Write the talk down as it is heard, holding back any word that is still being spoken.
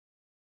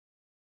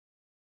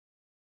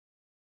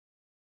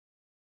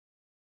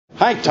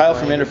Hi, Kyle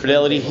from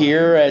Interfidelity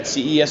here at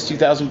CES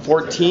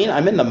 2014.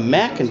 I'm in the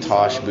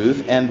McIntosh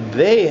booth, and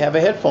they have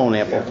a headphone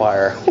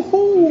amplifier.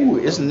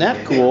 Woohoo! Isn't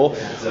that cool?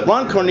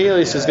 Ron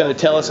Cornelius is going to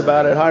tell us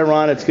about it. Hi,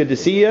 Ron. It's good to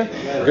see you.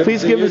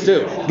 Please give us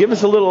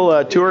a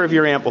little tour of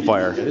your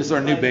amplifier. This is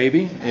our new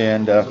baby,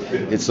 and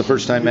it's the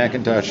first time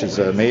McIntosh has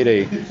made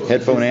a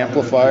headphone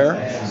amplifier.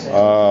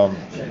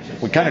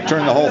 We kind of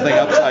turned the whole thing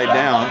upside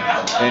down,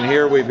 and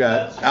here we've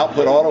got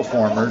output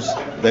autoformers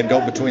that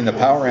go between the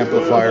power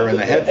amplifier and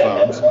the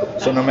headphones.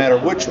 So no matter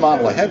which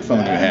model of headphone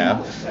you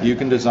have, you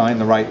can design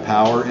the right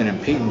power and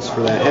impedance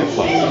for that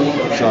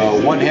headphone.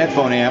 So one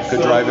headphone amp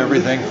could drive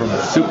everything from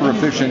super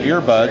efficient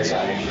earbuds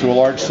to a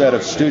large set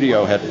of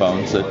studio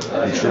headphones that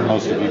I'm sure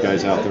most of you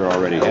guys out there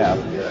already have.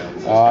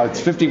 It's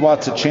 50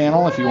 watts a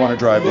channel if you want to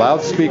drive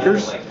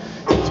loudspeakers.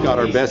 It's got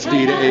our best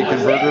D to A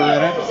converter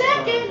in it.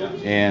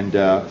 And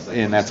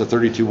that's a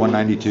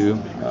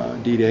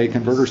 32192 D to A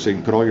converter, so you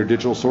can put all your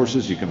digital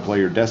sources. You can play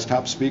your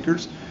desktop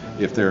speakers.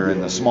 If they're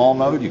in the small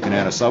mode, you can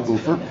add a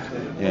subwoofer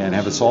and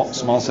have a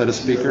small set of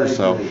speakers.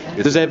 So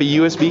does it have a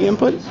USB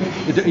input?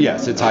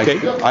 Yes, it's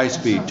high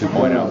speed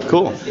 2.0.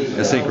 Cool.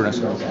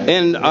 Asynchronous.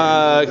 And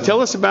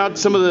tell us about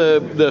some of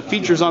the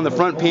features on the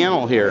front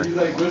panel here.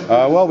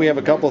 Well, we have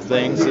a couple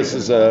things. This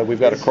is we've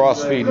got a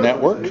cross-feed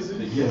network.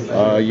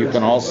 You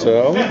can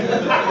also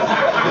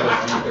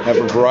have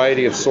a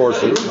variety of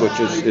sources, which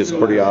is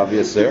pretty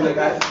obvious there.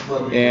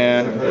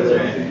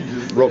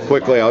 And real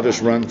quickly, I'll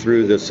just run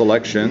through the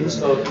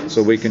selections.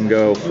 So we can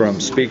go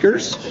from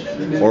speakers,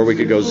 or we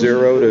could go 8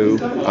 to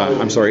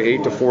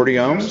 40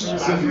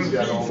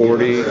 ohms,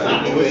 40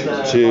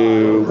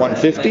 to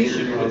 150,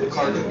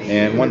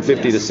 and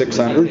 150 to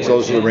 600.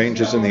 Those are the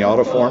ranges in the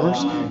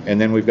autoformers. And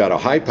then we've got a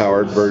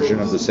high-powered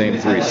version of the same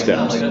three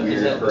steps.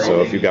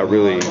 So if you've got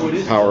really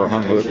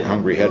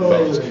power-hungry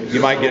headphones, you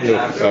might get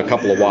to a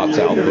couple of watts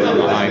output,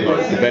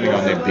 depending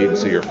on the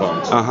impedance of your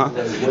phones.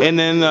 And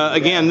then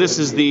again, this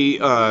is the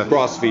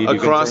crossfeed. You can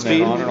turn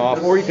that on and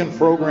off, or you can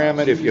program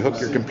it. If you hook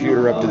your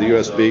computer up to the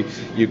USB,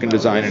 you can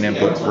design an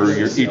input for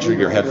each of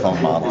your headphone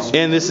models.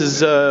 And this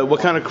is what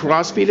kind of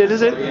crossfeed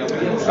is it?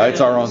 It's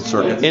our own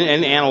circuit.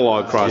 An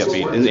analog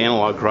crossfeed, yes. An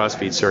analog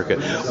crossfeed circuit.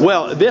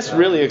 Well, this is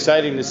really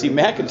exciting to see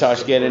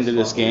McIntosh get into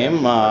this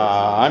game.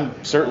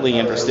 I'm certainly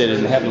interested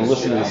in having a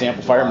listen to this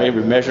amplifier,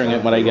 maybe measuring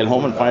it when I get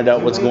home and find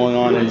out what's going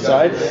on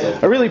inside.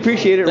 I really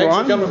appreciate it, Ron.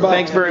 Thanks for coming by.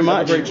 Thanks very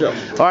much. Have a great show.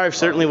 All right,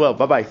 certainly will.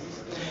 Bye-bye.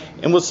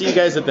 And we'll see you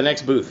guys at the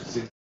next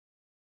booth.